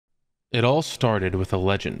It all started with a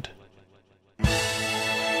legend.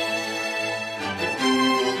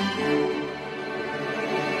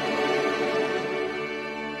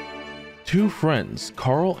 Two friends,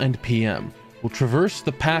 Carl and PM, will traverse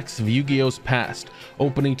the packs of Yu-Gi-Oh's past,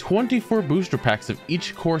 opening 24 booster packs of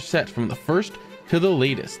each core set from the first to the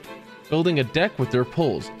latest, building a deck with their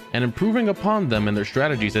pulls and improving upon them and their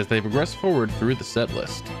strategies as they progress forward through the set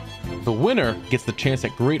list. The winner gets the chance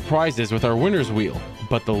at great prizes with our winner's wheel,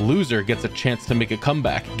 but the loser gets a chance to make a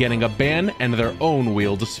comeback, getting a ban and their own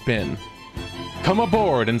wheel to spin. Come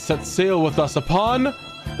aboard and set sail with us upon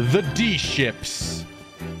the DSHYPS.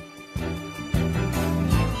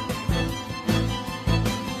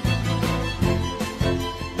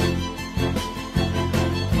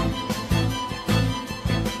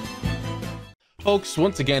 Folks,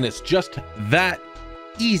 once again, it's just that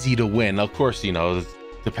easy to win. Of course, you know, it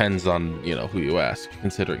depends on, you know, who you ask,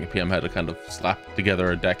 considering PM had to kind of slap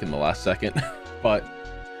together a deck in the last second. But,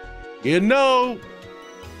 you know,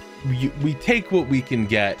 we take what we can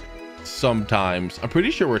get sometimes. I'm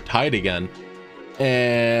pretty sure we're tied again.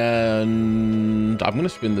 And I'm going to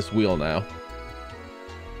spin this wheel now.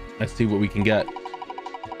 Let's see what we can get.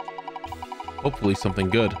 Hopefully something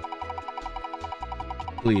good.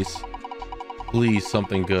 Please. Please,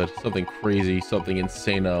 something good, something crazy, something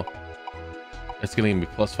insano. It's gonna give me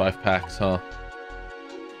 +5 packs, huh?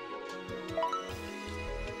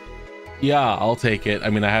 Yeah, I'll take it. I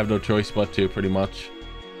mean, I have no choice but to, pretty much.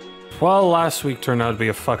 Well, last week turned out to be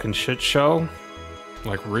a fucking shit show.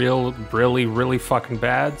 Like, really fucking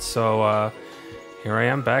bad. So, here I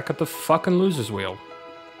am back at the fucking loser's wheel.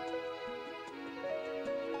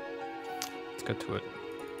 Let's get to it.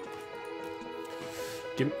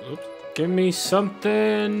 Give me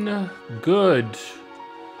something good.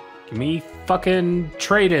 Give me fucking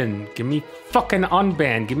trade-in. Give me fucking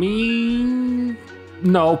unban. Give me...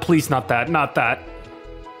 No, please, not that. Not that.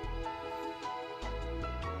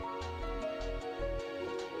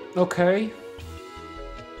 Okay.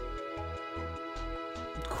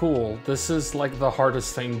 Cool. This is like the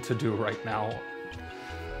hardest thing to do right now.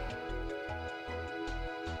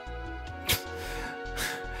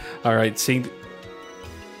 All right, see...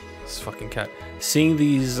 fucking cat. Seeing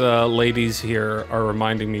these ladies here are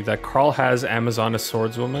reminding me that Carl has Amazoness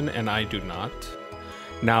Swordswoman and I do not.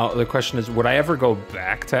 Now the question is, would I ever go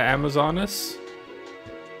back to Amazoness?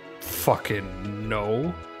 Fucking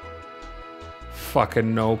no.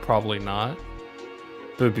 Fucking no, probably not.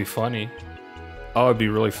 But it'd be funny. Oh, it'd be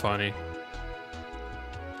really funny.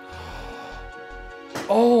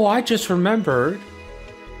 Oh, I just remembered.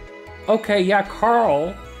 Okay, yeah,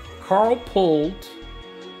 Carl pulled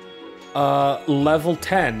level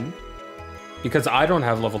 10 because I don't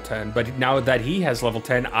have level 10, but now that he has level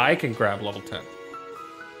 10, I can grab level 10.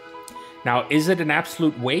 Now, is it an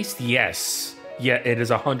absolute waste? Yes. Yeah, it is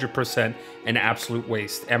 100% an absolute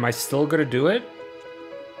waste. Am I still gonna do it?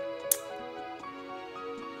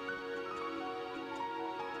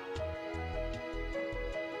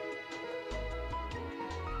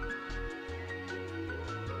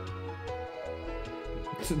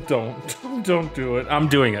 Don't do it. I'm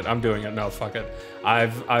doing it. No, fuck it.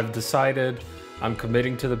 I've decided. I'm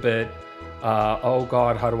committing to the bit. Oh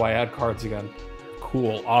god, how do I add cards again?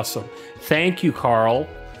 Cool, awesome. Thank you, Carl,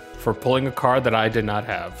 for pulling a card that I did not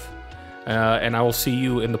have. And I will see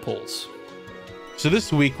you in the pulls. So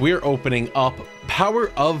this week we're opening up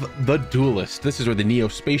Power of the Duelist. This is where the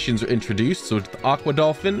Neo-Spacians are introduced. So it's the Aqua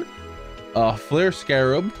Dolphin, Flare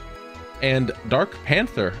Scarab, and Dark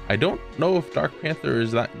Panther. I don't know if Dark Panther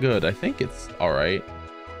is that good. I think it's alright.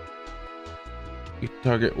 You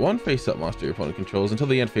target one face-up monster your opponent controls until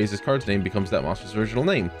the end phase. This card's name becomes that monster's original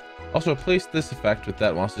name. Also, replace this effect with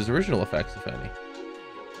that monster's original effects, if any.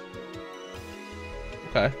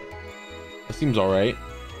 Okay. That seems alright.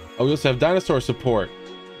 Oh, we also have dinosaur support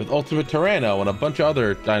with Ultimate Tyranno and a bunch of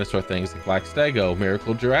other dinosaur things like Black Stego,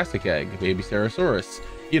 Miracle Jurassic Egg, Baby Stegosaurus.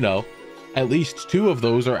 You know, at least 2 of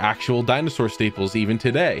those are actual dinosaur staples even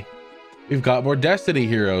today. We've got more Destiny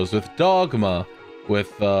heroes with Dogma,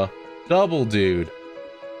 with Double Dude,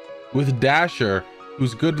 with Dasher,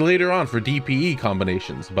 who's good later on for DPE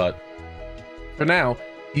combinations, but for now,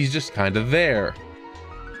 he's just kind of there.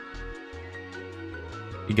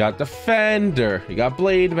 You got Defender, you got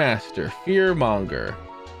Blade Master, Fearmonger,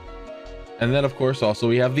 and then of course also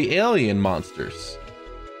we have the alien monsters,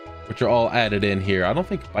 which are all added in here. I don't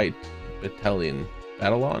think Battalion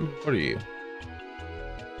Battlon? What are you?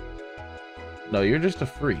 No, you're just a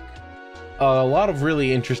freak. A lot of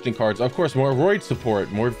really interesting cards. Of course, more Roid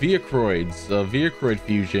support, more Viacroids, Viacroid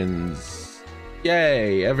fusions.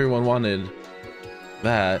 Yay, everyone wanted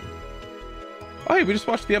that. Oh, hey, we just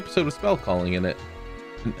watched the episode with spell calling in it,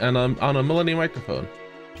 and on a Millennium microphone.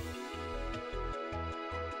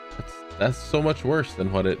 That's so much worse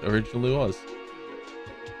than what it originally was,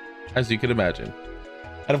 as you can imagine.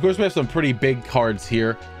 And of course, we have some pretty big cards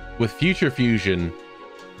here with Future Fusion.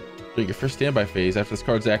 During your first standby phase, after this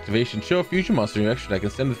card's activation, show a fusion monster in your extra deck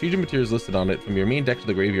and send the fusion materials listed on it from your main deck to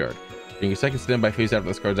the graveyard. During your second standby phase after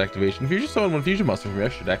this card's activation, fusion summon one fusion monster from your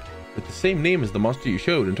extra deck with the same name as the monster you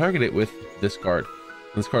showed and target it with this card.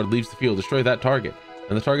 When this card leaves the field, destroy that target.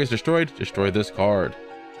 When the target is destroyed, destroy this card.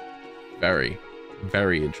 Very,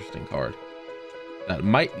 very interesting card. That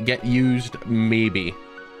might get used, maybe.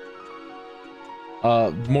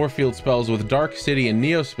 More field spells with Dark City and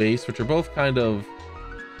Neospace, which are both kind of,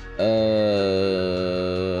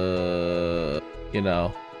 you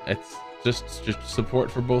know, it's just support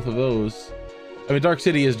for both of those. I mean, Dark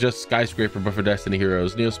City is just Skyscraper, but for Destiny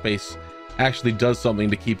heroes. Neospace actually does something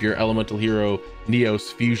to keep your elemental hero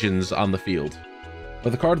Neos fusions on the field. But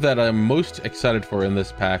the card that I'm most excited for in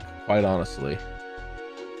this pack, quite honestly,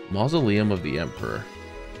 Mausoleum of the Emperor.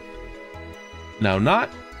 Now, not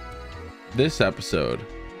this episode,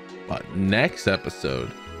 but next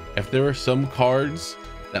episode, if there are some cards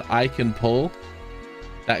that I can pull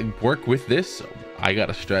that work with this, I got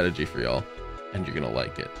a strategy for y'all, and you're gonna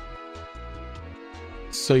like it.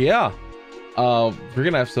 So yeah, we're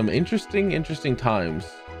gonna have some interesting times.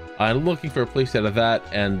 I'm looking for a playset of that,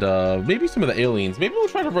 and maybe some of the aliens. Maybe we'll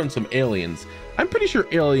try to run some aliens. I'm pretty sure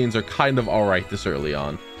aliens are kind of all right this early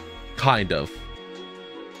on. Kind of.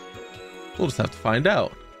 We'll just have to find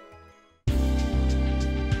out.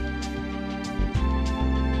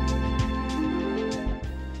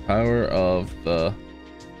 Power of the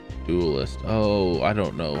Duelist. Oh, I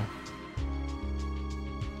don't know.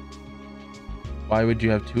 Why would you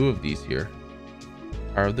have two of these here?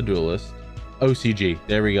 Power of the Duelist. OCG.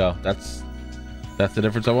 There we go. That's the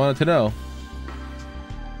difference I wanted to know.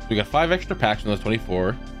 We got 5 extra packs from those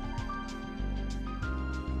 24.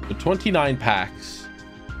 So 29 packs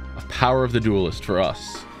of Power of the Duelist for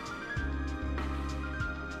us.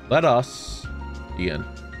 Let us begin.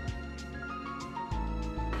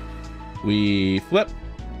 We flip.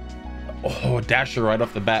 Oh, Dasher right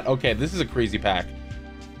off the bat. Okay, this is a crazy pack.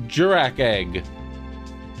 Jurak Egg,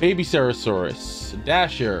 Baby Ceresaurus,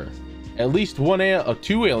 Dasher, at least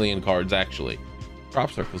two alien cards actually.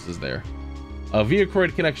 Crop Circles is there. A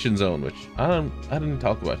Viacroid Connection Zone, which I didn't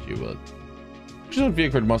talk about you, but choose one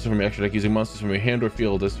Viacroid monster from your extra deck using monsters from your hand or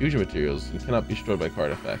field as fusion materials and cannot be destroyed by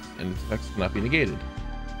card effects, and its effects cannot be negated.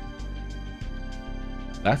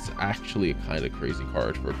 That's actually a kind of crazy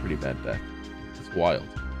card for a pretty bad deck. It's wild.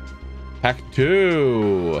 Pack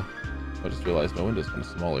 2. I just realized my window's kind of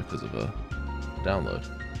smaller because of a download.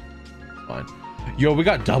 Fine. Yo, we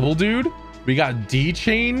got Double Dude. We got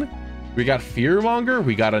D-Chain. We got Fearmonger.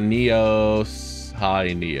 We got a Neos. Hi,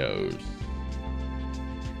 Neos.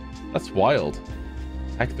 That's wild.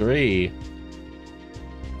 Pack 3.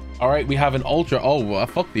 All right, we have an Ultra. Oh,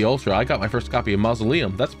 fuck the Ultra. I got my first copy of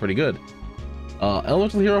Mausoleum. That's pretty good.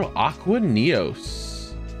 Elemental Hero Aqua Neos.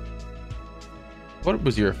 What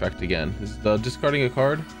was your effect again? Is the discarding a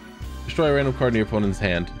card? Destroy a random card in your opponent's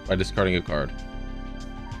hand by discarding a card.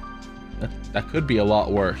 That could be a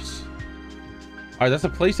lot worse. All right, that's a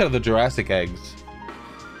playset of the Jurassic Eggs.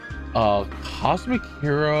 Cosmic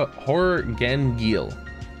Horror Gangeel.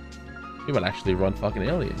 You might actually run fucking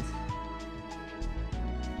aliens.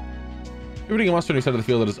 If you're putting a monster on your side of the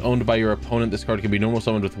field that is owned by your opponent, this card can be normal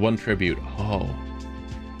summoned with 1 tribute. Oh.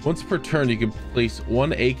 Once per turn, you can place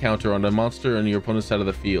 1 A counter on a monster on your opponent's side of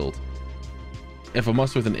the field. If a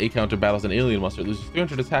monster with an A counter battles an alien monster, it loses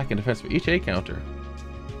 300 attack and defense for each A counter.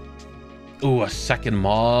 Ooh, a second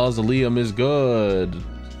Mausoleum is good.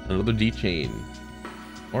 Another D-Chain.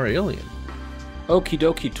 Or alien. Okie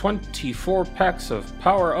dokie, 24 packs of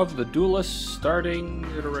Power of the Duelist starting.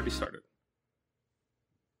 It already started.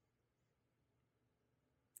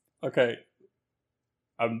 Okay.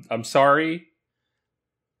 I'm sorry.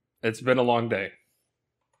 It's been a long day.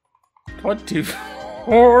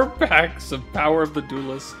 24 packs of Power of the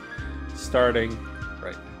Duelist starting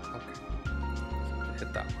right now. Okay.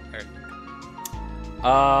 Hit that one.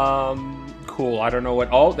 All right. Cool. I don't know what.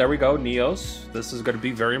 Oh, there we go. Neos. This is going to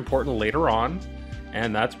be very important later on,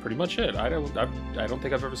 and that's pretty much it. I don't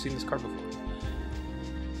think I've ever seen this card before.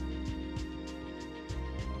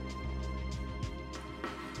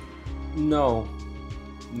 No,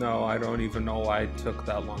 I don't even know why it took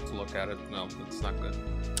that long to look at it. No, it's not good.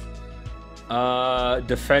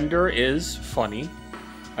 Defender is funny.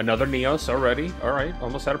 Another Neos already. All right,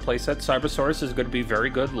 almost out of playset. Cybersaurus is going to be very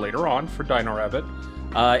good later on for Dino Rabbit.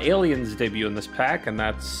 Aliens debut in this pack, and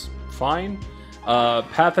that's fine.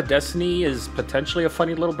 Path of Destiny is potentially a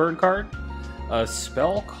funny little burn card.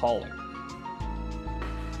 Spell Calling.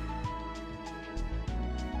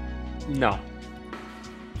 No.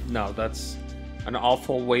 No, that's an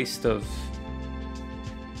awful waste of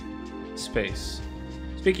space.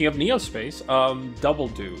 Speaking of Neo Space, Double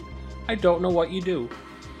Dude. I don't know what you do.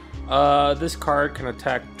 This card can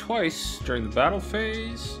attack twice during the battle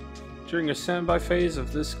phase. During a standby phase,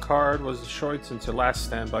 if this card was destroyed since your last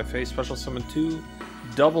standby phase, special summon 2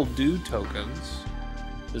 Double Dude tokens.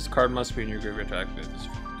 This card must be in your graveyard to activate this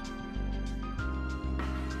effect.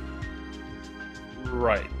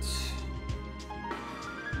 Right.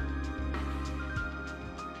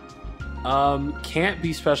 Can't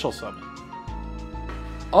be special summoned.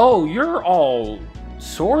 Oh, you're all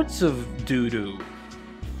sorts of doo-doo.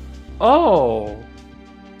 Oh.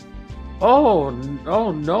 Oh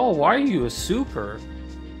no, why are you a super?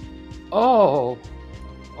 Oh.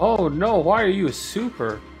 Oh no, why are you a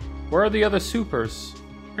super? Where are the other supers?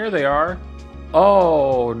 Here they are.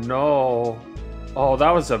 Oh no. Oh,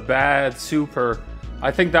 that was a bad super.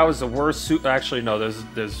 I think that was the worst super. Actually, no,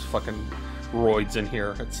 there's fucking roids in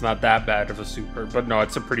here. It's not that bad of a super, but no,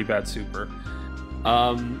 it's a pretty bad super.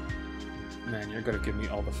 Man, you're gonna give me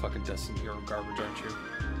all the fucking Destiny Hero garbage, aren't you?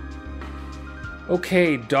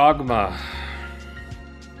 Okay, Dogma.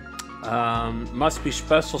 Must be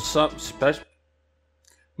special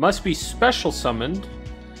summoned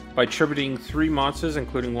by tributing 3 monsters,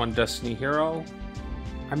 including 1 Destiny Hero.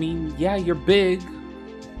 I mean, yeah, you're big.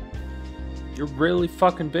 You're really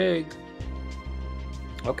fucking big.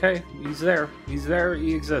 Okay, he's there. He's there.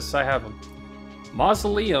 He exists. I have him.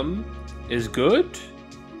 Mausoleum is good.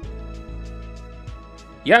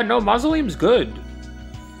 Yeah, no, Mausoleum's good.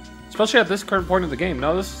 Especially at this current point of the game.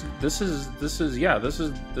 No, this is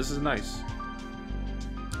nice.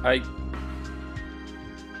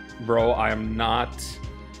 Bro, I am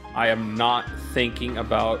not thinking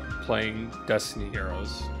about playing Destiny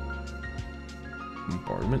Heroes.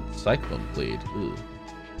 Bombardment, Cyclone Blade. Ooh.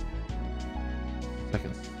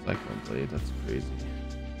 Second Cyclone Blade, that's crazy.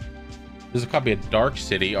 There's a copy of Dark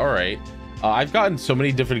City. All right. I've gotten so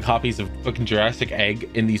many different copies of fucking Jurassic Egg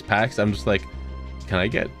in these packs. I'm just like, can I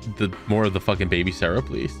get more of the fucking Baby Sarah,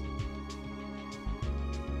 please?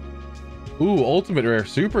 Ooh, Ultimate Rare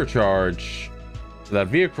Supercharge. That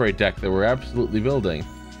Vehicroid deck that we're absolutely building.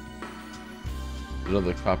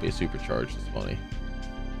 Another copy of Supercharge. It's funny.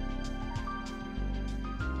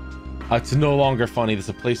 It's no longer funny. There's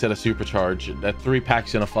a playset of Supercharge. That 3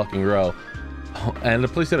 packs in a fucking row. And a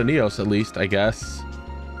playset of Neos, at least, I guess.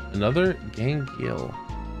 Another Gangiel.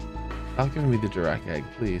 Stop giving me the Jurassic Egg,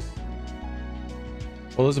 please.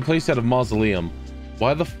 Well, there's a playset of Mausoleum.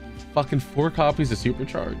 Why the fucking 4 copies of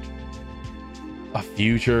Supercharge? A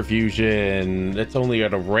Future Fusion. It's only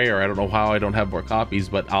at a rare. I don't know how I don't have more copies,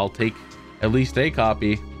 but I'll take at least a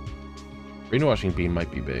copy. Brainwashing Beam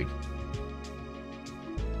might be big.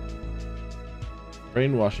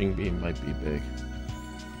 Brainwashing Beam might be big.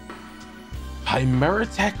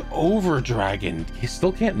 Chimeratech Overdragon. You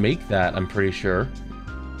still can't make that, I'm pretty sure.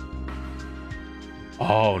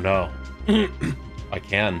 Oh, no. I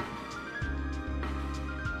can.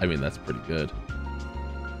 I mean, that's pretty good.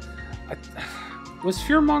 Was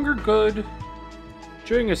Fearmonger good?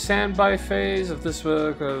 During a standby phase of this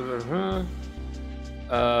book,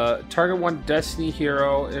 target 1 Destiny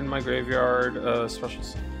Hero in my graveyard, special.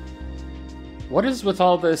 What is with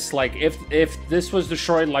all this, like, if this was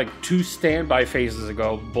destroyed like 2 standby phases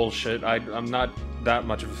ago, bullshit, I'm not that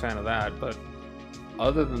much of a fan of that, but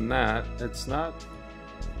other than that, it's not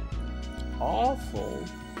awful.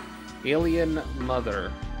 Alien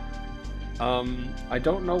Mother. I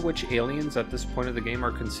don't know which aliens at this point of the game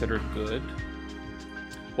are considered good.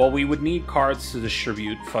 Well, we would need cards to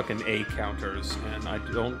distribute fucking A counters, and I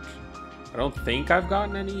don't think I've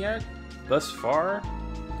gotten any yet thus far.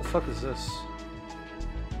 What the fuck is this?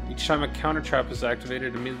 Each time a counter trap is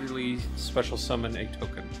activated, immediately special summon a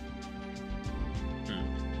token.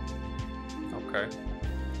 Okay.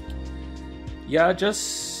 Yeah,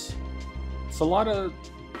 it's a lot of.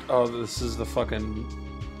 Oh, this is the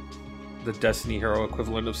Destiny Hero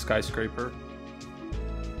equivalent of Skyscraper.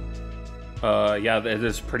 Yeah, it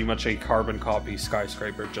is pretty much a carbon copy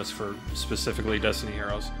Skyscraper just for specifically Destiny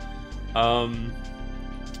Heroes.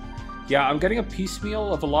 Yeah, I'm getting a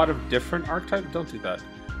piecemeal of a lot of different archetypes. Don't do that.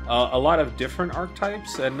 A lot of different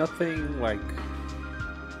archetypes and nothing like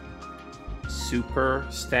super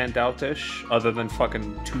standout-ish other than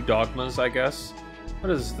fucking 2 Dogmas, I guess. What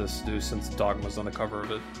does this do since Dogma's on the cover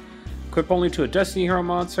of it? Equip only to a Destiny Hero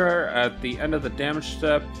monster at the end of the damage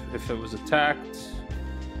step if it was attacked,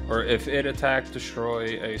 or if it attacked,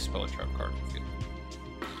 destroy a spell or trap card.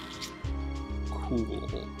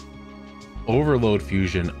 Cool. Overload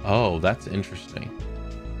fusion. Oh, that's interesting.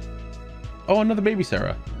 Oh, another baby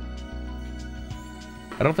Sarah.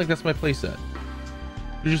 I don't think that's my playset.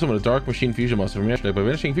 You just summon a dark machine fusion monster from yesterday by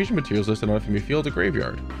vanishing fusion materials listed on it from your field or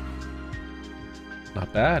graveyard.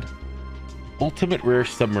 Not bad. Ultimate rare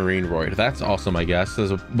submarine roid. That's awesome, I guess.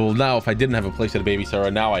 Well, now if I didn't have a playset of baby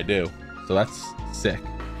Sarah, now I do. So that's sick.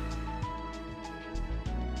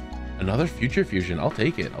 Another future fusion. I'll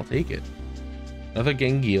take it. I'll take it. Another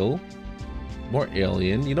Genghil. More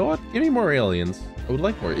alien. You know what? Give me more aliens. I would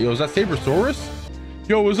like more. Yo, is that Sabersaurus?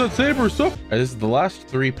 Yo, is that Sabersaurus? This is the last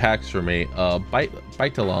 3 packs for me.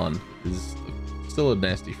 Bytalon is still a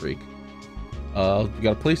nasty freak. We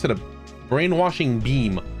got a playset of brainwashing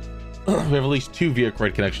beam. We have at least 2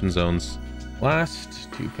 Viacroid connection zones.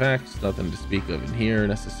 Last 2 packs. Nothing to speak of in here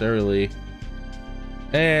necessarily.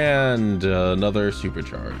 And another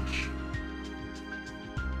supercharge.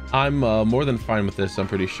 I'm more than fine with this, I'm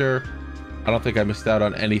pretty sure. I don't think I missed out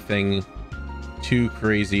on anything too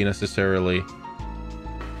crazy necessarily.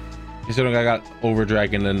 Considering I got Over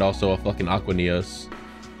Dragon and also a fucking Aqua Neos.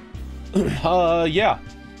 Yeah.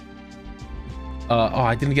 Oh,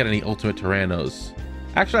 I didn't get any Ultimate Tyrannos.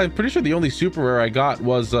 Actually, I'm pretty sure the only super rare I got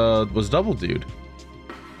was Double Dude.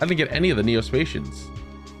 I didn't get any of the Neospatians.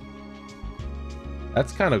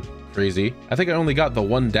 That's kind of crazy. I think I only got the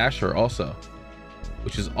 1 Dasher also,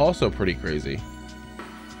 which is also pretty crazy.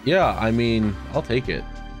 Yeah, I mean, I'll take it.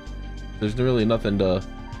 There's really nothing to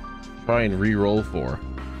try and re-roll for.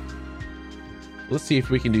 Let's see if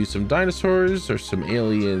we can do some dinosaurs or some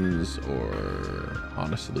aliens or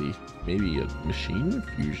honestly, maybe a machine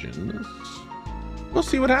fusion. We'll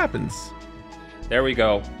see what happens. There we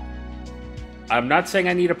go. I'm not saying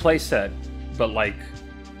I need a playset, but like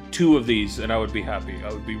 2 of these and I would be happy.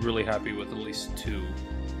 I would be really happy with at least 2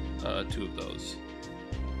 of those.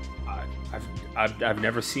 I've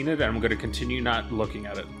never seen it and I'm going to continue not looking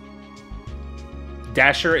at it.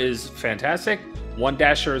 Dasher is fantastic. 1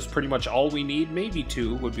 Dasher is pretty much all we need. Maybe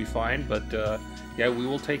 2 would be fine, but yeah, we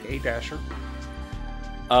will take a Dasher.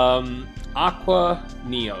 Aqua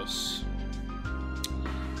Neos.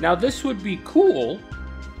 Now this would be cool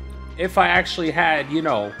if I actually had, you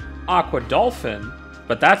know, Aqua Dolphin,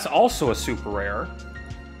 but that's also a super rare.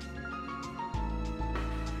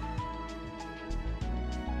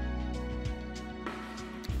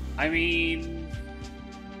 I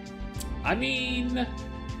mean,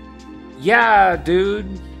 yeah,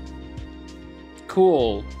 dude.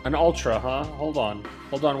 Cool. An Ultra, huh? Hold on.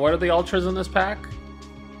 What are the Ultras in this pack?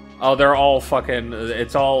 Oh, they're all fucking,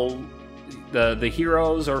 it's all, the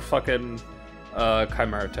heroes are fucking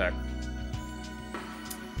Chimera Tech.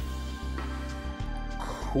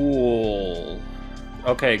 Cool.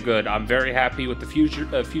 Okay, good. I'm very happy with the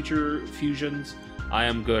future fusions. I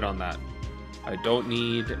am good on that. I don't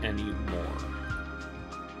need any more.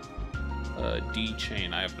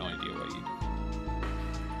 D-Chain, I have no idea what you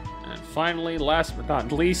do. And finally, last but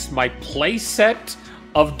not least, my playset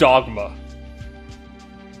of Dogma.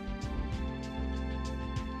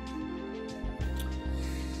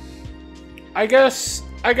 I guess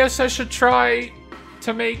I should try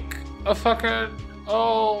to make a fucking...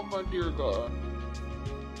 Oh, my dear God.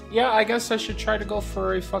 Yeah, I guess I should try to go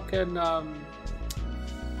for a fucking, a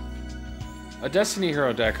Destiny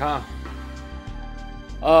Hero deck, huh?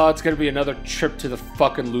 Oh, it's gonna be another trip to the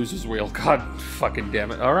fucking loser's wheel. God fucking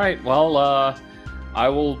damn it. Alright, well, I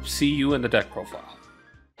will see you in the deck profile.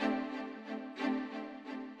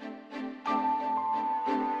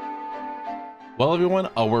 Well, everyone,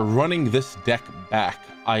 we're running this deck back.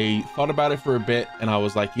 I thought about it for a bit and I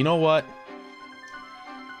was like, you know what?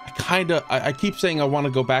 I keep saying I want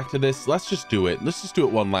to go back to this. Let's just do it. Let's just do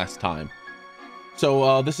it one last time.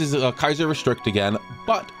 So this is Kaiser Restrict again,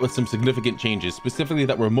 but with some significant changes, specifically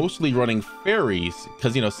that we're mostly running fairies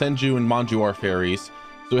because, you know, Senju and Manju are fairies.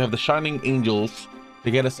 So we have the Shining Angels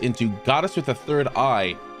to get us into Goddess with a Third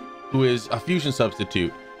Eye, who is a fusion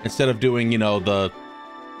substitute, instead of doing, you know, the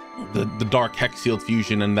Dark Hex Sealed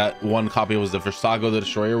fusion and that one copy was the Versago the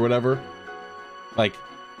Destroyer or whatever. Like,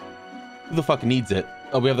 who the fuck needs it?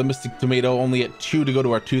 We have the Mystic Tomato only at 2 to go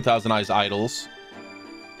to our 2000 Eyes Idols,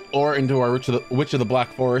 or into our Witch of the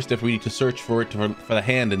Black Forest if we need to search for it for the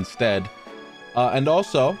hand instead. And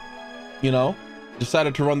also, you know,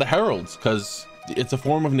 decided to run the Heralds because it's a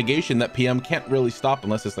form of negation that PM can't really stop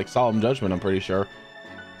unless it's like Solemn Judgment, I'm pretty sure.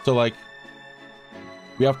 So like,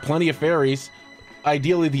 we have plenty of fairies.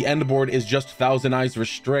 Ideally, the end board is just Thousand Eyes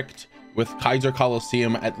Restrict with Kaiser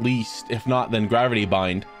Coliseum at least, if not then Gravity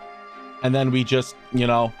Bind. And then we just, you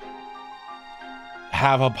know,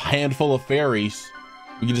 have a handful of fairies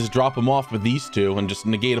We can just drop them off with these two and just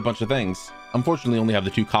negate a bunch of things. Unfortunately, only have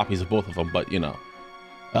the 2 copies of both of them, but you know,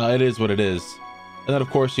 it is what it is. And then of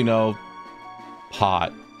course, you know,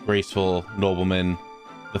 Pot, Graceful, Nobleman,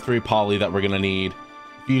 the 3 poly that we're gonna need,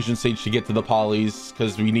 Fusion Sage to get to the polys,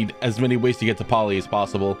 because we need as many ways to get to poly as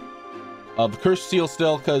possible. The Cursed Seal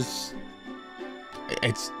still, because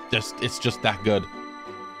it's just that good.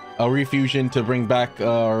 A Refusion to bring back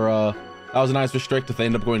our Thousand Eyes Restrict if they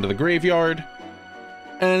end up going to the graveyard.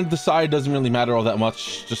 And the side doesn't really matter all that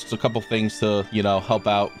much, just a couple things to, you know, help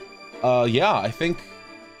out. Yeah, I think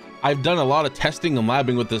I've done a lot of testing and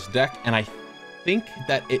labbing with this deck, and I think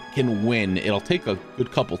that it can win. It'll take a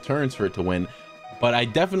good couple turns for it to win, but I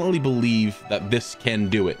definitely believe that this can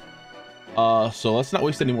do it. So let's not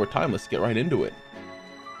waste any more time. Let's get right into it.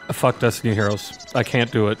 Fuck Destiny Heroes. I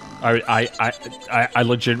can't do it. I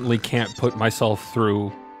legitimately can't put myself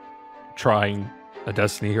through trying a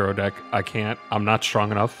Destiny Hero deck. I can't. I'm not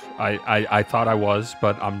strong enough. I thought I was,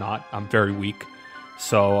 but I'm not. I'm very weak.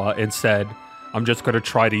 So instead, I'm just going to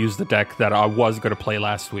try to use the deck that I was going to play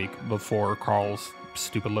last week before Carl's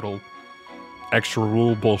stupid little extra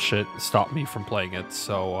rule bullshit stopped me from playing it.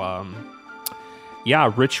 So,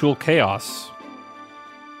 yeah, Ritual Chaos.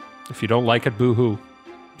 If you don't like it, boo-hoo.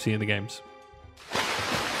 See you in the games.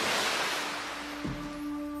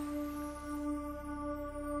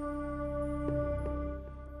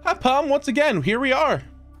 Hi, Pom. Once again, here we are.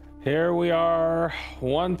 Here we are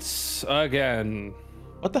once again.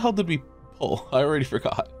 What the hell did we pull? I already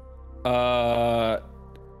forgot.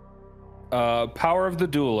 Power of the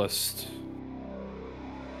Duelist.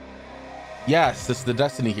 Yes, it's the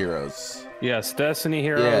Destiny Heroes. Yes, Destiny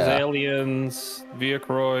Heroes, Yeah. Aliens,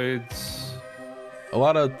 Vehicroids. A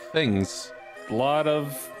lot of things. A lot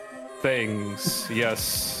of things,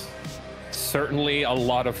 yes. Certainly a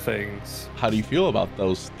lot of things. How do you feel about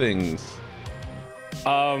those things?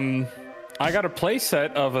 I got a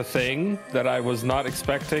playset of a thing that I was not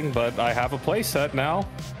expecting, but I have a playset now.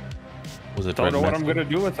 Was it Don't know what I'm Dreadmaster? gonna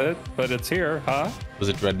do with it, but it's here, huh? Was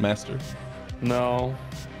it Dreadmaster? No.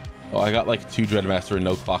 Oh, I got like 2 Dreadmaster and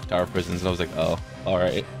no Clock Tower prisons, and I was like, oh, all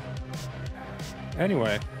right.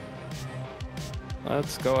 Anyway,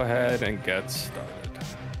 let's go ahead and get started.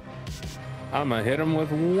 I'm gonna hit him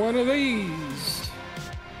with one of these.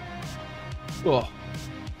 Oh,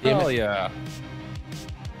 Hell yeah.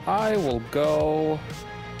 I will go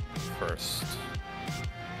first.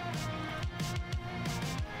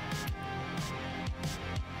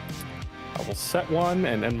 I will set one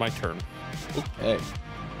and end my turn. Okay.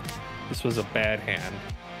 This was a bad hand.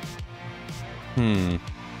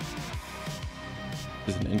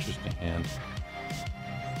 This is an interesting hand.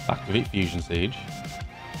 Activate Fusion Sage.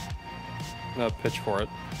 Pitch for it.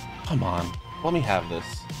 Come on, let me have this.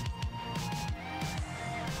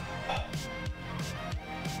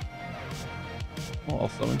 Well, I'll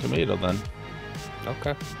summon Tomato then.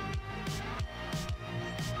 Okay.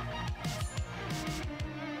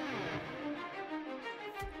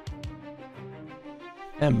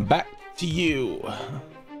 And back to you.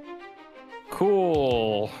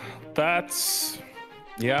 Cool. That's...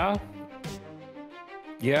 Yeah.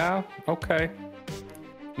 Yeah, okay.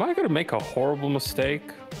 Am I gonna make a horrible mistake?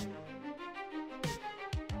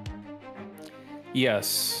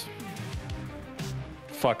 Yes.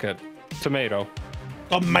 Fuck it. Tomato.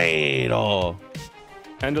 Tomato.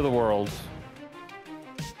 End of the world.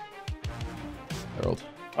 Herald.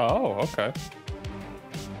 Oh, okay.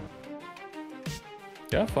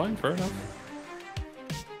 Yeah, fine, fair enough.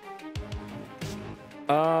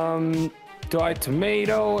 Do I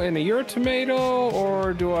tomato into your tomato,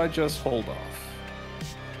 or do I just hold off?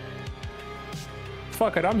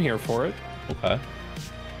 Fuck it, I'm here for it. Okay.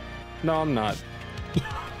 No, I'm not.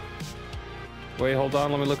 Wait, hold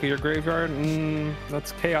on, let me look at your graveyard.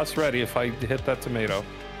 That's chaos ready if I hit that tomato.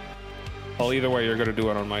 Well, either way, you're gonna do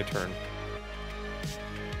it on my turn.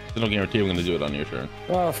 There's no guarantee I'm gonna do it on your turn.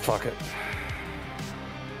 Oh, fuck it.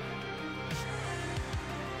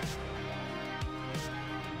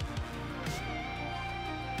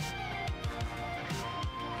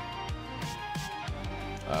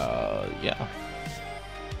 Yeah.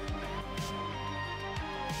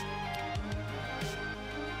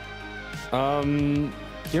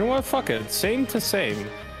 You know what? Fuck it. Same to same.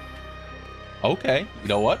 Okay. You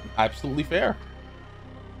know what? Absolutely fair.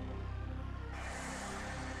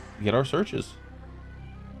 Get our searches.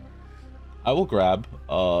 I will grab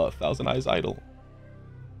Thousand Eyes Idol.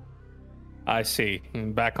 I see.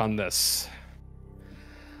 Back on this.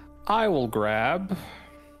 I will grab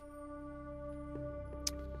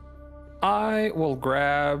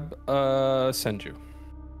Senju.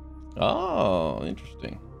 Oh,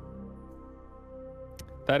 interesting.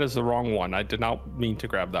 That is the wrong one. I did not mean to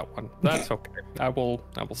grab that one. That's okay. I will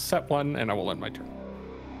set one and I will end my turn.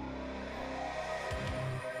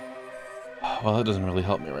 Well, that doesn't really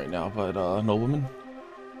help me right now, but nobleman.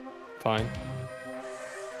 Fine.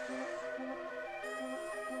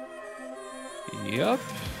 Yep.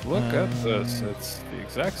 Look at this. It's the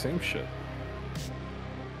exact same shit.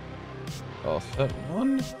 I'll set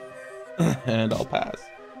one, and I'll pass.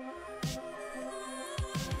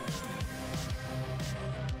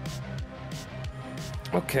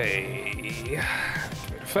 Okay.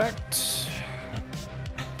 Activate effect.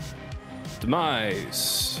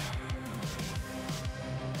 Demise.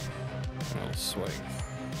 I'll swing.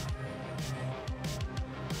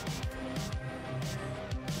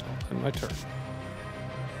 I'll end my turn.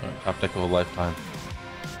 All right, top deck of a lifetime.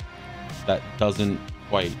 That doesn't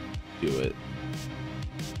quite do it.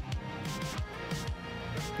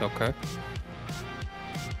 Okay.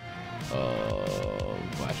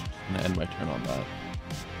 I should just gonna end my turn on that.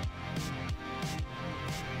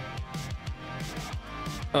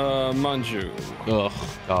 Manju. Ugh,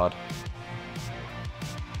 God.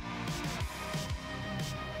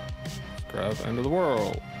 Let's grab end of the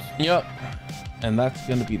world. Yep. And that's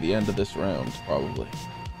gonna be the end of this round, probably.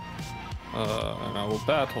 And I will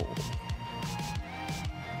battle.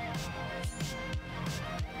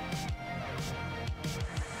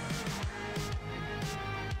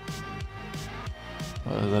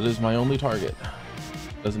 That is my only target.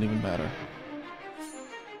 Doesn't even matter.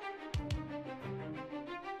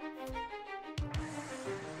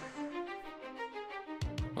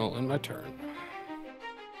 I'll end my turn.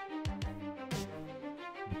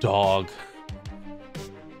 Dog.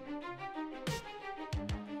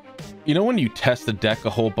 You know when you test the deck a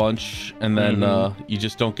whole bunch and then you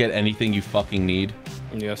just don't get anything you fucking need?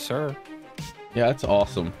 Yes, sir. Yeah, that's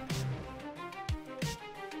awesome.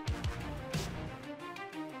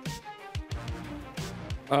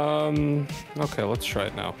 Okay, let's try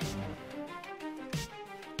it now.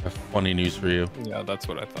 I have funny news for you. Yeah, that's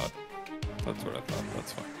what I thought. That's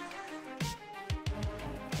fine.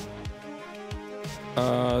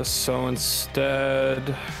 So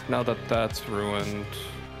instead, now that that's ruined.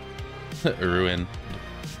 Ruin.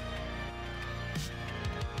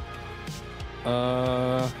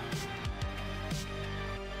 Yeah,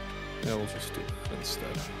 we'll just do it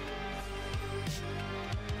instead.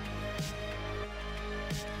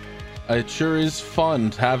 It sure is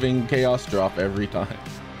fun having chaos drop every time.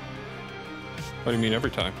 What do you mean every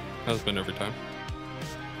time? Has been every time.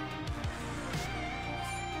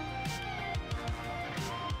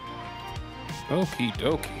 Okie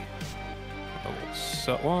dokie. I will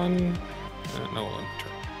set one, and I will enter.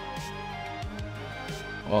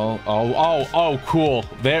 Well, oh, cool.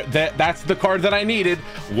 That's the card that I needed.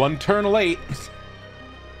 One turn late.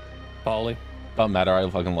 Polly. Doesn't matter. I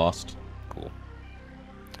fucking lost. Cool.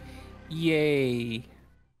 Yay.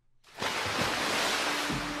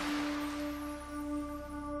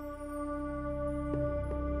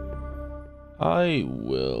 I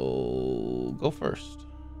will go first.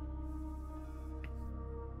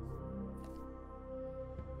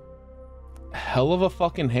 Hell of a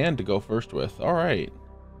fucking hand to go first with. All right.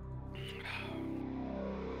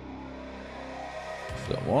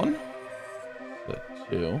 Set one. Set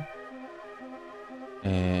two.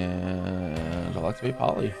 And I'll activate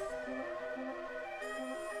Polly.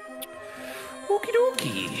 Okie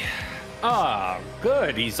dokie. Ah,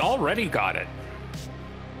 good. He's already got it.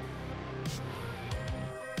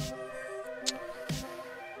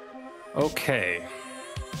 Okay.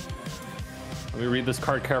 Let me read this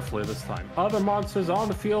card carefully this time. Other monsters on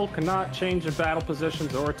the field cannot change their battle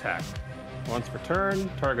positions or attack. Once per turn,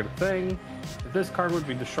 target a thing. If this card would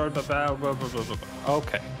be destroyed by battle, blah, blah, blah, blah, blah.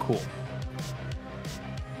 Okay, cool.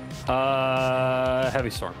 Heavy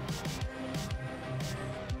Storm.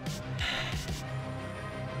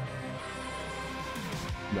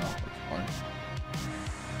 No, it's fine.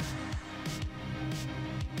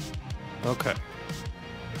 Okay.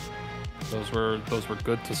 Those were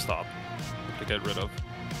good to stop. To get rid of.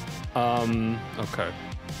 Okay.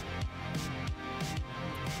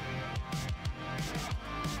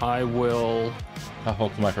 I will. I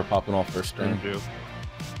hope my for popping off first turn.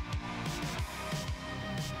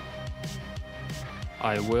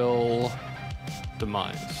 I will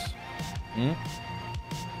demise.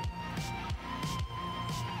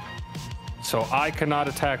 So I cannot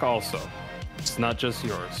attack also. It's not just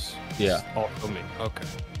yours. Yeah. It's also me. Okay.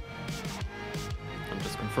 I'm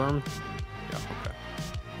just confirmed. Yeah, okay.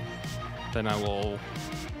 Then I will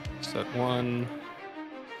set one,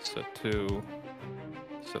 set two,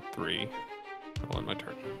 set three. I'll end my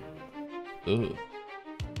turn. Ooh.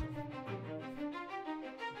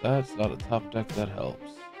 That's not a top deck, that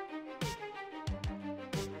helps.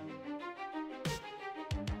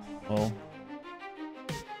 Well.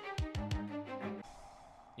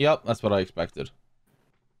 Yep, that's what I expected.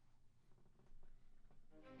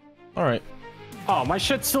 Alright. Oh, my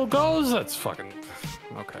shit still goes? That's fucking...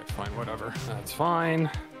 Okay, fine, whatever. That's fine.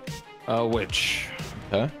 Which?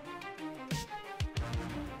 Okay.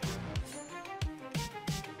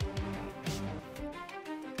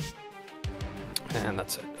 And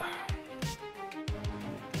that's it.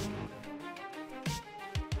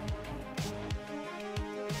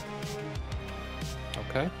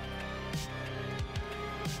 Okay.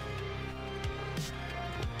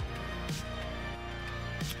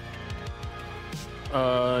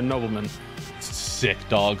 Nobleman. Sick,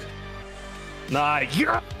 dog. Nah,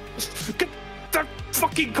 get the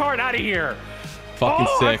fucking card out of here. Fucking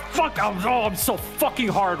sick. I'm so fucking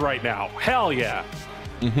hard right now. Hell yeah.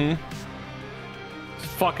 Mm-hmm. It's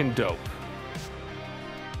fucking dope.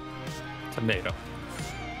 Tomato.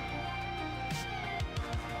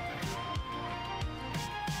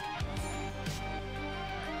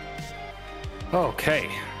 Okay.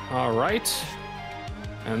 All right.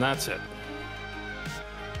 And that's it.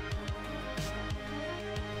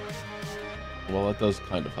 Well, that does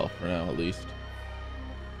kind of help for now, at least.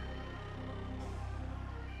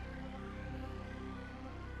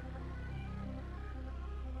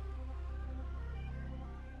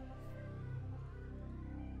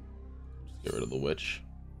 Just get rid of the witch.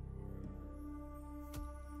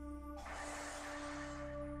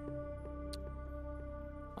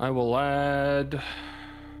 I will add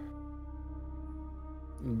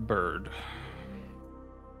bird.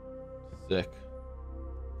 Sick.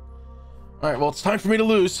 All right, well, it's time for me to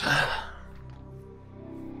lose.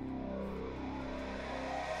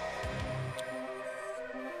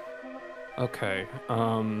 Okay.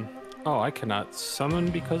 Oh, I cannot summon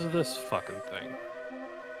because of this fucking thing.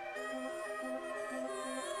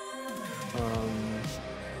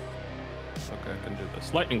 Okay, I can do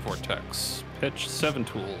this. Lightning Vortex. Pitch 7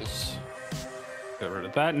 tools. Get rid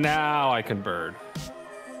of that. Now I can bird.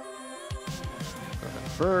 Go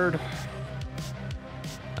ahead, bird.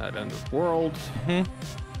 At end of world. Mm-hmm.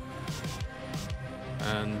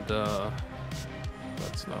 And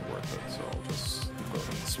that's not worth it, so I'll just go ahead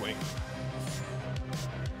and swing.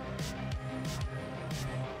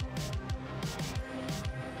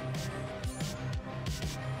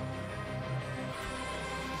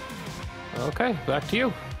 Okay, back to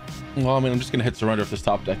you. Well, I mean, I'm just gonna hit surrender if this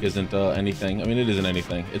top deck isn't anything. I mean, it isn't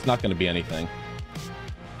anything. It's not gonna be anything.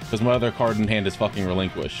 Because my other card in hand is fucking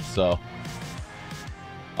relinquished, so...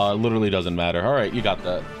 it literally doesn't matter. All right, you got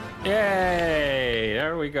that. Yay!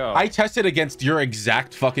 There we go. I tested against your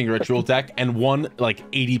exact fucking ritual deck and won like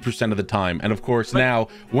 80% of the time. And of course, now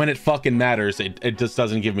when it fucking matters, it just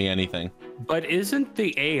doesn't give me anything. But isn't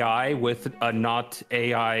the AI with a not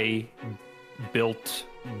AI built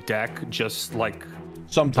deck just like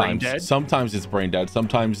Sometimes. brain dead? Sometimes it's brain dead.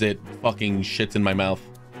 Sometimes it fucking shits in my mouth.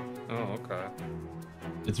 Oh, okay.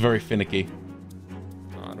 It's very finicky.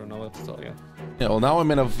 I don't know what to tell you. Yeah, well, now I'm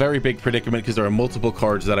in a very big predicament because there are multiple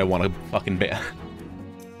cards that I want to fucking ban.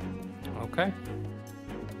 Okay.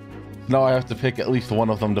 Now I have to pick at least one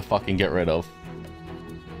of them to fucking get rid of.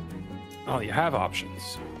 Oh, you have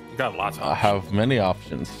options. You got lots of I options. have many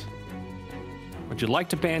options. Would you like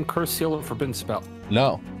to ban Curse Seal or Forbidden Spell?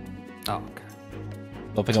 No. Oh, okay.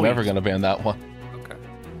 Don't think I'm ever going to ban that one. Okay.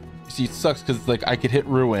 You see, it sucks because like I could hit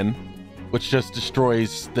Ruin, which just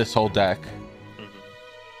destroys this whole deck.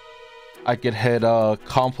 I could hit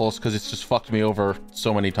Compulse because it's just fucked me over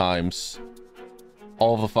so many times.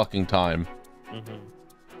 All the fucking time.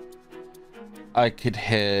 I could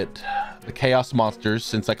hit the Chaos Monsters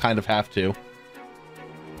since I kind of have to.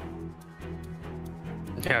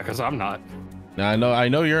 Yeah, because I'm not. I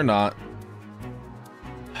know you're not.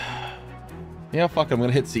 Yeah, fuck, I'm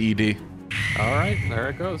gonna hit CED. All right, there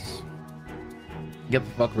it goes. Get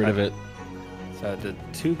the fuck rid of it. So I did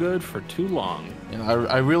too good for too long. You know,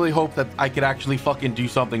 I really hope that I could actually fucking do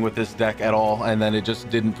something with this deck at all, and then it just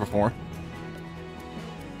didn't perform.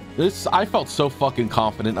 I felt so fucking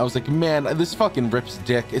confident. I was like, man, this fucking rips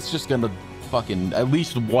dick. It's just gonna fucking at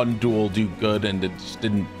least one duel do good, and it just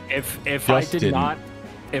didn't. If I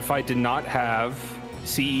did not have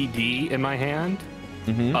CED in my hand,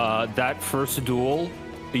 that first duel,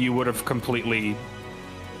 you would have completely.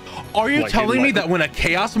 Are you telling me that when a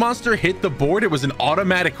Chaos Monster hit the board, it was an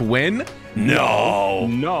automatic win?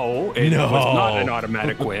 No, it was not an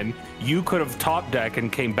automatic win. You could have top deck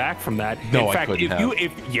and came back from that. No, in fact, I couldn't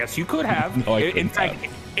have. Yes, you could have. No, I in couldn't fact,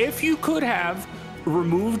 have. if you could have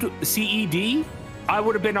removed CED, I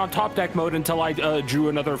would have been on top deck mode until I drew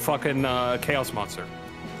another fucking chaos monster.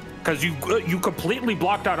 Because you completely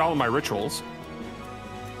blocked out all of my rituals.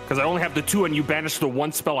 Because I only have the 2 and you banished the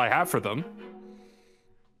 1 spell I have for them.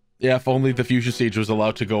 Yeah, if only the fusion stage was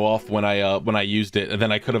allowed to go off when I used it, and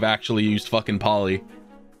then I could have actually used fucking poly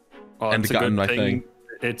and gotten my thing.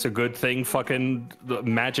 It's a good thing fucking the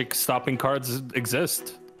magic stopping cards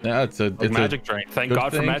exist. Yeah, it's a magic drain. Thank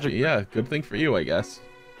God for magic. Yeah, good thing for you, I guess.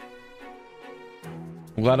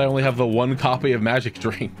 I'm glad I only have the 1 copy of Magic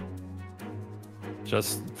Drain.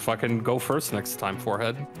 Just fucking go first next time,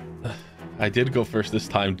 forehead. I did go first this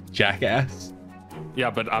time, jackass. Yeah,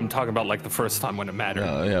 but I'm talking about like the first time when it mattered.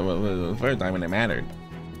 Oh, yeah, well, the first time when it mattered.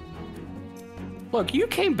 Look, you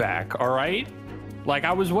came back, all right? Like,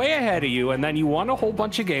 I was way ahead of you, and then you won a whole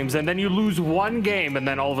bunch of games, and then you lose 1 game, and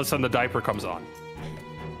then all of a sudden the diaper comes on.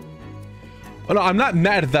 Oh, no, I'm not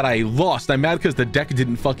mad that I lost. I'm mad because the deck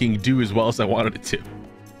didn't fucking do as well as I wanted it to.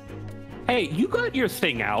 Hey, you got your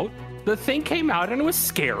thing out. The thing came out, and it was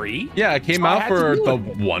scary. Yeah, it came out for the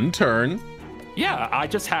 1 turn. Yeah, I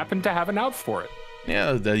just happened to have an out for it.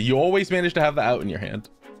 Yeah, you always manage to have the out in your hand.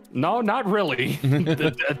 No, not really.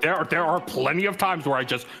 there are plenty of times where I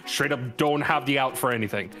just straight up don't have the out for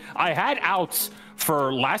anything. I had outs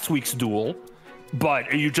for last week's duel,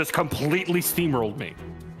 but you just completely steamrolled me.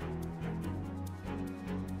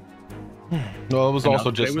 Well, it was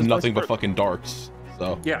also just nothing but fucking darks.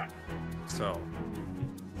 So yeah. So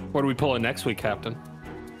what are we pulling next week, Captain?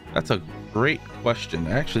 That's a great question.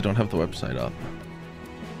 I actually don't have the website up.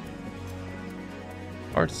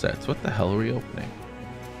 Art sets. What the hell are we opening?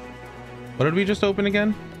 What did we just open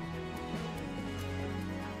again?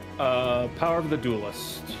 Power of the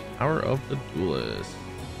Duelist. Power of the Duelist.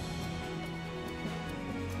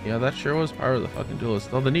 Yeah, that sure was Power of the fucking Duelist.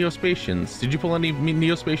 Oh, the Neospatians. Did you pull any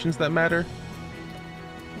Neospatians that matter?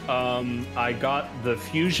 I got the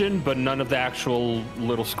fusion, but none of the actual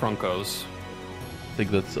little scrunkos. I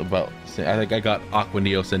think that's about. I think I got Aqua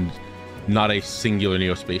Neos and not a singular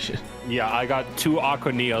Neospatian. Yeah, I got 2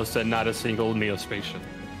 Aqua Neos and not a single Neospatian.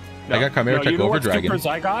 No, I got Chimera Tech Over Dragon.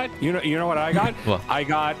 I got? You know what I got? What? I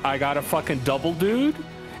got a fucking double dude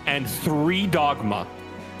and 3 Dogma.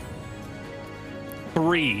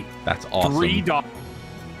 3. That's awesome. 3 Dogma.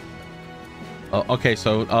 Okay,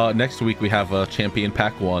 so next week we have Champion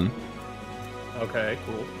Pack 1. Okay,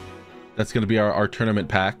 cool. That's going to be our tournament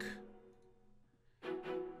pack.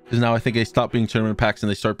 Because now I think they stop being tournament packs and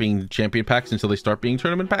they start being champion packs until they start being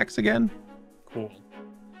tournament packs again. Cool.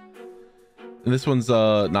 And this one's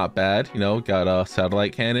not bad, you know. Got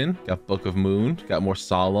Satellite Cannon, got Book of Moon, got more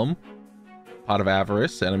Solemn, Pot of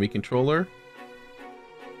Avarice, Enemy Controller,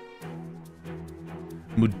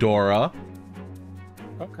 Mudora.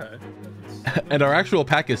 Okay. And our actual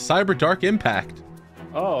pack is Cyber Dark Impact.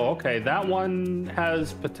 Oh, okay. That one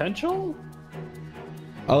has potential?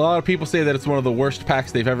 A lot of people say that it's one of the worst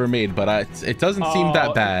packs they've ever made, but it doesn't seem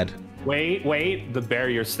that bad. Wait. The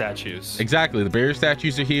barrier statues. Exactly. The barrier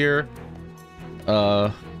statues are here.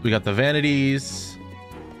 We got the Vanities,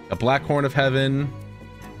 a Black Horn of Heaven,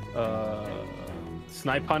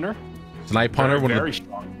 Snipe Hunter. Snipe Hunter, one of the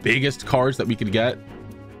strong. biggest cards that we could get.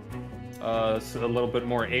 So a little bit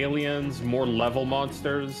more aliens, more level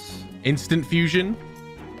monsters. Instant Fusion.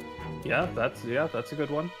 Yeah, that's a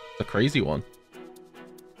good one. It's a crazy one.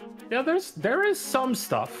 Yeah, there is some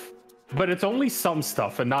stuff, but it's only some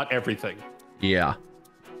stuff and not everything. Yeah.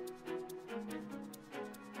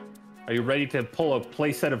 Are you ready to pull a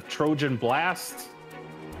playset of Trojan Blast?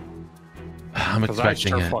 I'm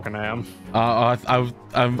expecting I sure it. fucking am.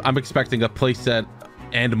 I'm expecting a playset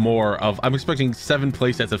and more of. I'm expecting 7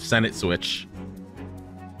 playsets of Senate Switch.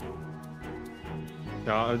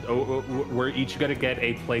 We're each gonna get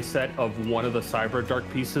a playset of one of the Cyber Dark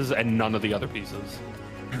pieces and none of the other pieces.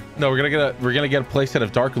 No, we're gonna get a playset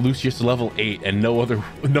of Dark Lucius level 8 and no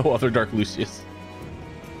other Dark Lucius.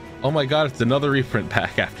 Oh my god, it's another reprint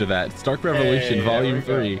pack after that. It's Dark Revelation Volume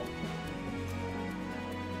 3.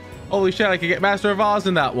 Holy shit, I could get Master of Oz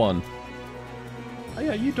in that one. Oh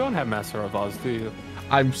yeah, you don't have Master of Oz, do you?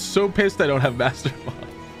 I'm so pissed I don't have Master of Oz.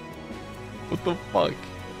 What the fuck?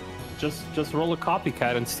 Just roll a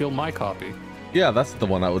copycat and steal my copy. Yeah, that's the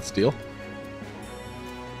one I would steal.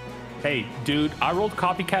 Hey, dude, I rolled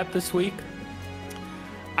copycat this week.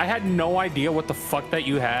 I had no idea what the fuck that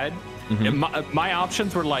you had. Mm-hmm. My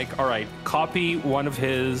options were like, all right, copy one of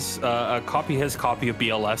his, copy his copy of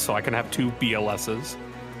BLS so I can have 2 BLSs.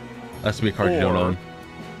 That's to be a card you don't own.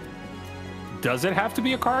 Does it have to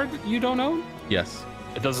be a card you don't own? Yes.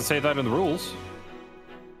 It doesn't say that in the rules.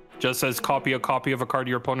 Just says copy a copy of a card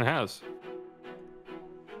your opponent has.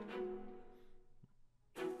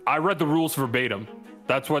 I read the rules verbatim.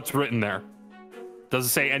 That's what's written there. Doesn't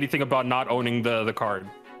say anything about not owning the card.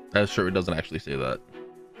 That's true. It doesn't actually say that.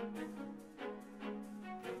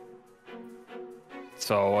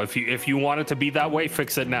 So if you want it to be that way,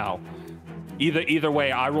 fix it now. Either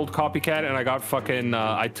way, I rolled copycat and I got fucking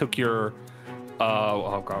I took your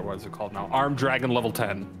oh god, what is it called now? Armed Dragon level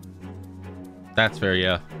 10. That's fair,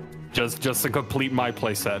 yeah. Just to complete my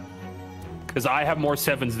playset. Because I have more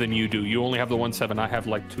 7s than you do. You only have the 1 7. I have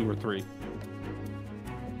like 2 or 3.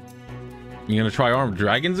 You gonna try Armed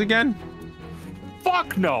Dragons again?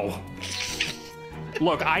 Fuck no.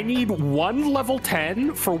 Look, I need 1 level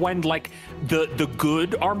 10 for when like the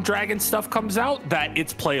good Armed Dragon stuff comes out, that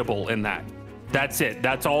it's playable in that. That's it.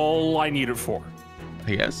 That's all I need it for.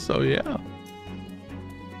 I guess so, yeah.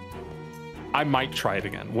 I might try it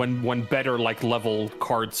again when better like level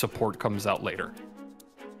card support comes out later.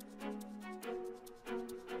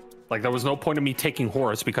 Like there was no point in me taking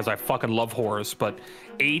Horus because I fucking love Horus, but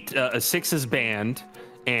 6 is banned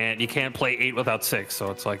and you can't play 8 without 6, so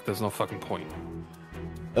it's like there's no fucking point.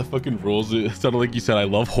 That fucking rules. It sounded like you said I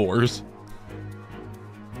love whores.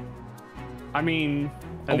 I mean,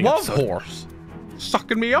 I love whores.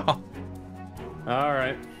 Sucking me off. All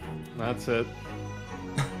right, that's it.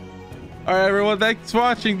 All right, everyone. Thanks for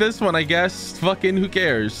watching this one. I guess. Fucking who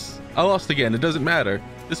cares? I lost again. It doesn't matter.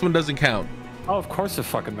 This one doesn't count. Oh, of course it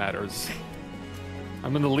fucking matters.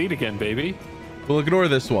 I'm in the lead again, baby. We'll ignore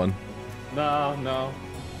this one. No.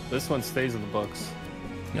 This one stays in the books.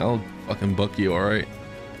 I'll fucking book you, all right?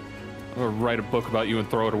 I'm gonna write a book about you and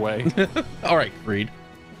throw it away. All right, Creed.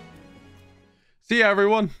 See ya,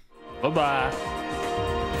 everyone. Bye-bye.